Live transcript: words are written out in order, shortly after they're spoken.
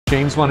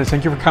James Lennon,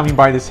 thank you for coming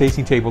by this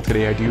tasting table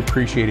today. I do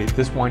appreciate it.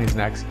 This wine is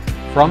next.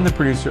 From the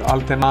producer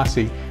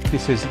Altemasi,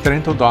 this is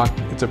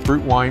Trentodoc. It's a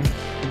Brut wine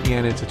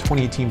and it's a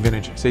 2018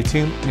 vintage. Stay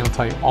tuned and I'll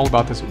tell you all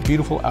about this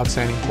beautiful,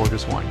 outstanding,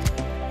 gorgeous wine.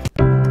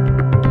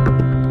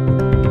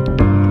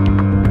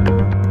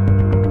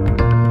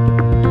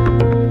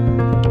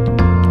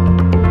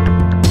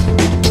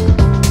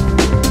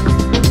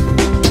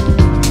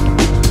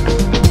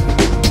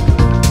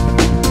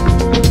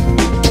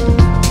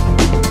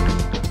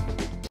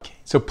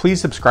 So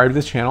please subscribe to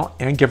this channel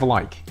and give a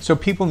like. So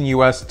people in the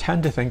US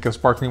tend to think of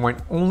sparkling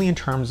wine only in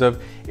terms of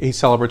a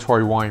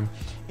celebratory wine.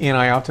 And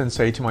I often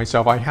say to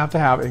myself, I have to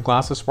have a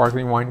glass of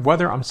sparkling wine,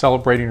 whether I'm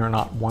celebrating or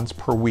not, once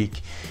per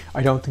week.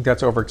 I don't think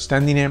that's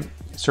overextending it.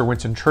 Sir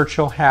Winston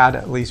Churchill had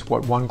at least,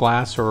 one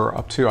glass or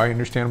up to, I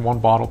understand, 1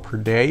 bottle per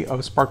day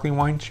of sparkling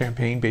wine,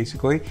 champagne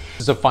basically.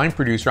 This is a fine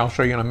producer. I'll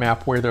show you on a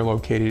map where they're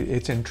located.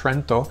 It's in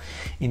Trento.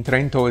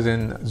 Trento is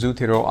in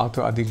Südtirol,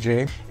 Alto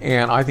Adige,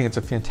 and I think it's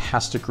a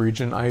fantastic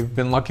region. I've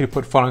been lucky to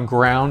put foot on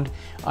ground.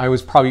 I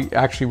was probably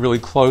actually really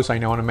close, I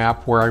know on a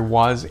map where I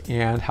was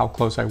and how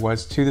close I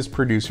was to this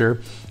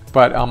producer.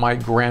 But on my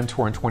grand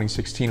tour in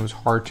 2016, it was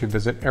hard to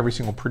visit every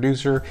single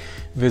producer,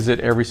 visit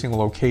every single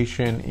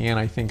location, and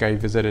I think I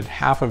visited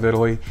half of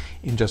Italy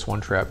in just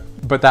one trip.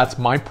 But that's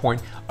my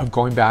point of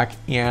going back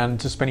and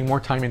just spending more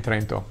time in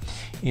Trento.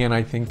 And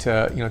I think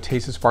to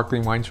taste the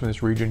sparkling wines from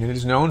this region. It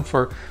is known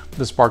for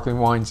the sparkling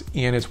wines,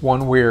 and it's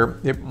one where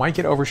it might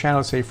get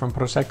overshadowed, say, from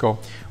Prosecco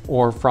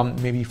or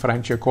from maybe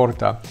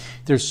Franciacorta.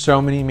 There's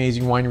so many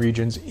amazing wine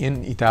regions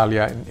in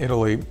Italia and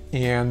Italy,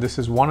 and this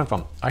is one of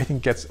them. I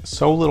think gets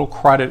so little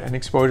credit and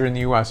exposure in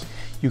the US.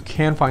 You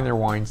can find their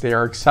wines. They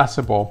are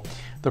accessible.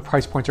 The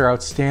price points are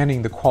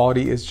outstanding. The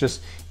quality is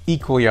just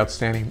equally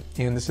outstanding,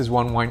 and this is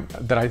one wine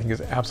that I think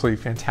is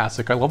absolutely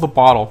fantastic. I love the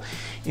bottle,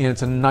 and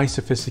it's a nice,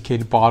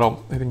 sophisticated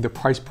bottle. I think the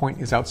price point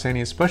is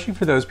outstanding, especially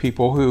for those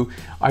people who,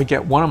 I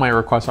get one of my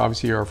requests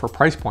obviously are for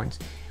price points.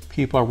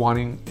 People are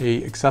wanting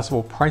a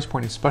accessible price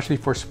point, especially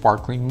for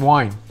sparkling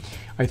wine.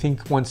 I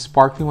think when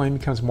sparkling wine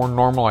becomes more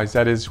normalized,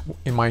 that is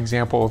in my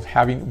example of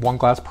having 1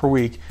 glass per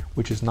week,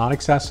 which is not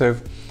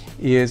excessive,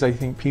 is I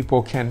think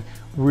people can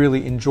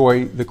really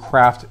enjoy the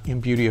craft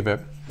and beauty of it.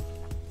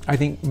 I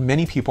think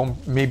many people,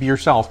 maybe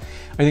yourself,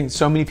 I think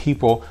so many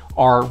people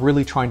are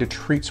really trying to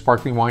treat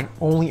sparkling wine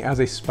only as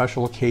a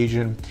special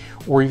occasion,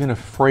 or even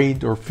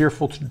afraid or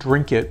fearful to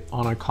drink it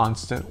on a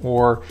constant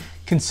or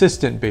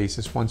consistent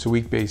basis, once a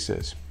week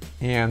basis.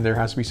 And there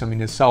has to be something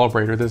to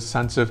celebrate, or this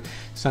sense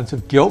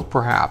of guilt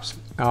perhaps.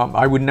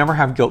 I would never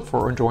have guilt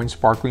for enjoying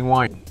sparkling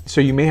wine.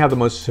 So you may have the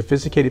most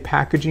sophisticated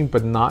packaging,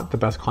 but not the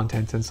best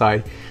contents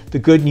inside. The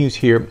good news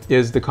here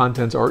is the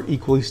contents are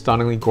equally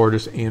stunningly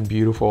gorgeous and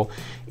beautiful.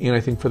 And I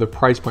think for the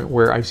price point,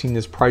 where I've seen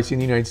this price in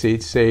the United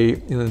States, say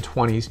in the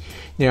 20s,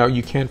 now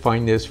you can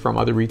find this from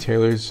other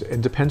retailers.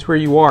 It depends where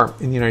you are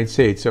in the United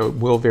States, so it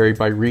will vary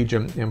by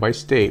region and by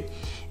state.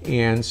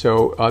 And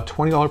so a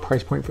 $20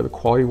 price point for the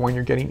quality wine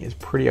you're getting is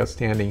pretty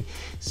outstanding.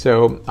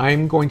 So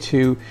I'm going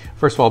to,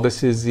 first of all,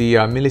 this is the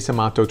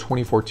Millesimato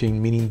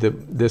 2014, meaning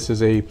this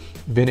is a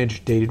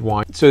vintage dated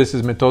wine. So this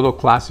is Metodo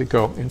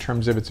Classico in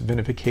terms of its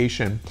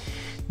vinification.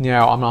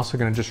 Now I'm also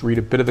going to just read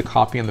a bit of the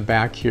copy on the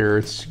back here.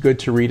 It's good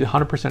to read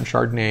 100%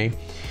 Chardonnay,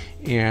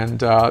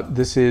 and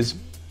this is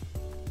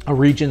a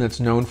region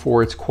that's known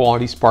for its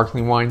quality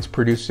sparkling wines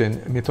produced in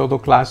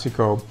Metodo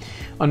Classico,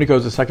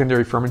 undergoes a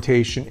secondary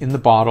fermentation in the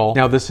bottle.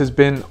 Now this has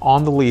been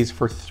on the lees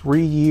for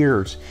 3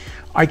 years.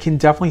 I can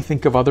definitely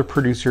think of other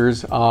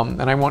producers,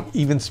 and I won't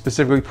even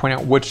specifically point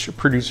out which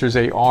producers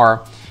they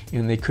are,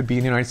 and they could be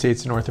in the United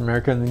States, North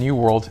America, and the New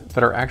World,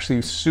 that are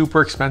actually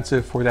super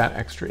expensive for that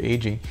extra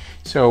aging.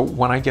 So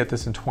when I get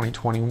this in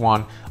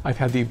 2021, I've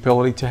had the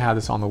ability to have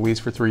this on the lees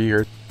for 3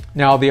 years.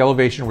 Now the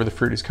elevation where the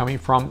fruit is coming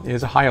from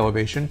is a high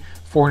elevation,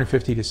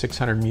 450 to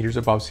 600 meters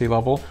above sea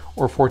level,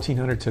 or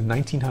 1400 to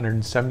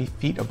 1970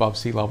 feet above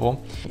sea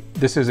level.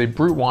 This is a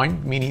Brut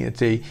wine, meaning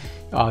it's a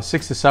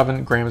 6 to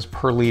 7 grams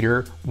per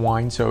liter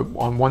wine. So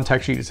on one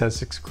tech sheet it says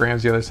 6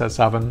 grams, the other says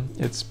 7.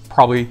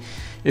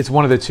 It's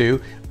one of the two,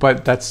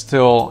 but that's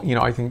still,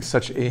 I think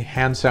such a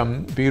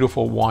handsome,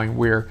 beautiful wine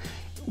where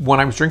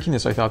when I was drinking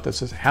this, I thought this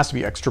has to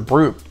be extra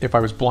Brut if I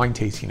was blind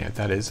tasting it,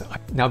 that is.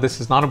 Now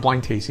this is not a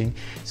blind tasting,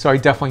 so I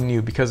definitely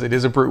knew, because it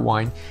is a Brut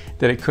wine,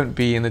 that it couldn't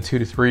be in the 2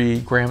 to 3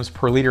 grams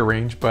per liter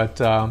range. But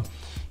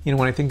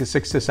when I think of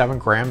 6 to 7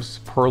 grams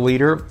per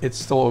liter, it's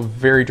still a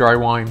very dry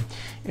wine,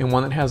 and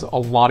one that has a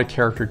lot of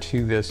character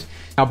to this.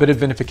 Now a bit of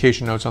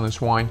vinification notes on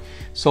this wine.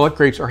 Select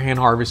grapes are hand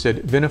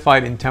harvested,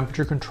 vinified in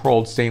temperature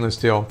controlled stainless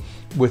steel,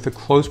 with the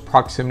close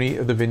proximity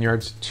of the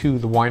vineyards to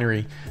the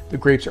winery. The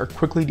grapes are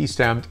quickly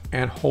destemmed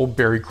and whole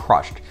berry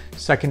crushed.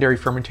 Secondary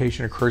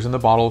fermentation occurs in the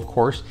bottle, of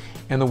course,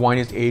 and the wine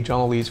is aged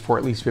on the lees for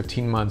at least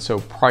 15 months, so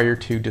prior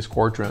to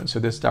disgorgement. So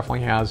this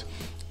definitely has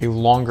a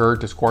longer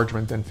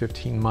disgorgement than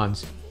 15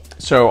 months.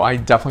 So I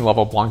definitely love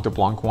a Blanc de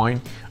Blanc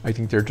wine. I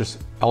think they're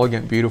just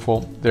elegant,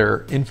 beautiful.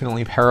 They're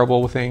infinitely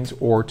pairable with things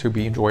or to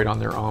be enjoyed on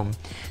their own.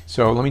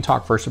 So let me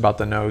talk first about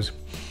the nose.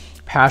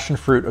 passion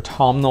fruit,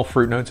 autumnal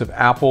fruit notes of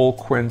apple,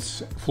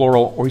 quince,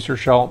 floral, oyster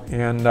shell,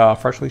 and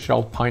freshly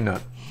shelled pine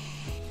nut.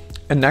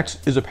 And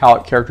next is a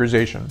palate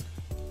characterization.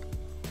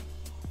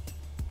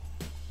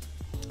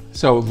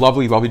 So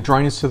lovely, lovely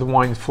dryness to the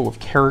wine, full of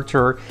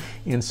character,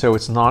 and so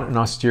it's not an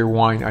austere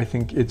wine. I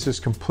think it's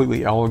just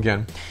completely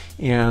elegant,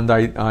 and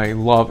I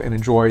love and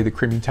enjoy the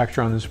creamy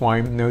texture on this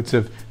wine. Notes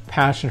of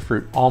passion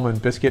fruit,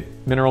 almond, biscuit,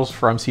 minerals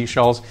from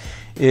seashells.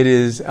 It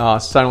is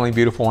stunningly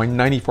beautiful wine,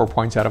 94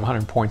 points out of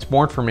 100 points.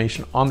 More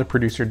information on the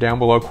producer down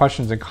below.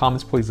 Questions and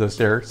comments, please list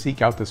there.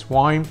 Seek out this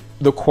wine.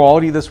 The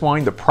quality of this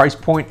wine, the price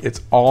point,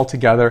 it's all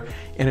together,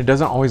 and it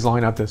doesn't always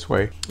line up this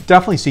way.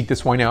 Definitely seek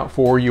this wine out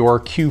for your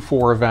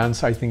Q4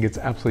 events. I think it's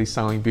absolutely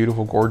stunningly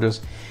beautiful,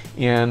 gorgeous,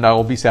 and I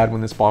will be sad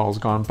when this bottle is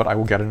gone, but I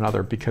will get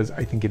another because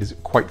I think it is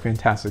quite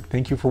fantastic.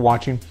 Thank you for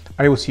watching.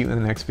 I will see you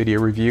in the next video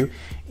review,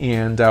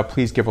 and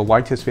please give a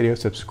like to this video,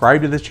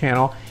 subscribe to this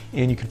channel,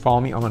 and you can follow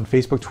me on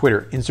Facebook,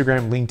 Twitter,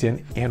 Instagram,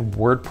 LinkedIn, and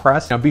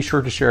WordPress. Now be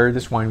sure to share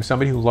this wine with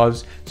somebody who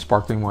loves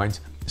sparkling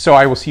wines. So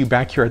I will see you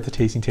back here at the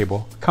tasting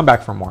table. Come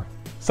back for more.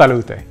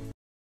 Salute.